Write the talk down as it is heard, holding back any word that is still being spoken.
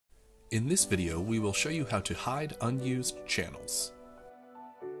In this video, we will show you how to hide unused channels.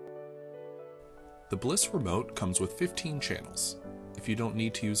 The BLISS remote comes with 15 channels. If you don't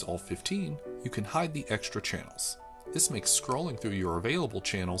need to use all 15, you can hide the extra channels. This makes scrolling through your available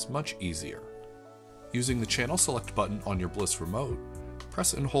channels much easier. Using the Channel Select button on your BLISS remote,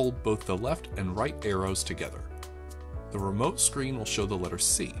 press and hold both the left and right arrows together. The remote screen will show the letter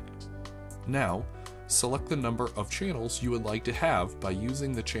C. Now, select the number of channels you would like to have by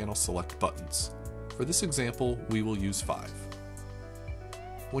using the Channel Select buttons. For this example, we will use 5.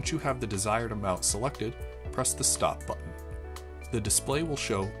 Once you have the desired amount selected, press the Stop button. The display will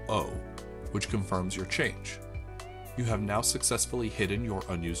show O, which confirms your change. You have now successfully hidden your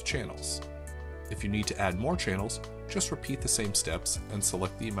unused channels. If you need to add more channels, just repeat the same steps and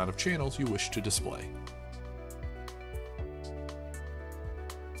select the amount of channels you wish to display.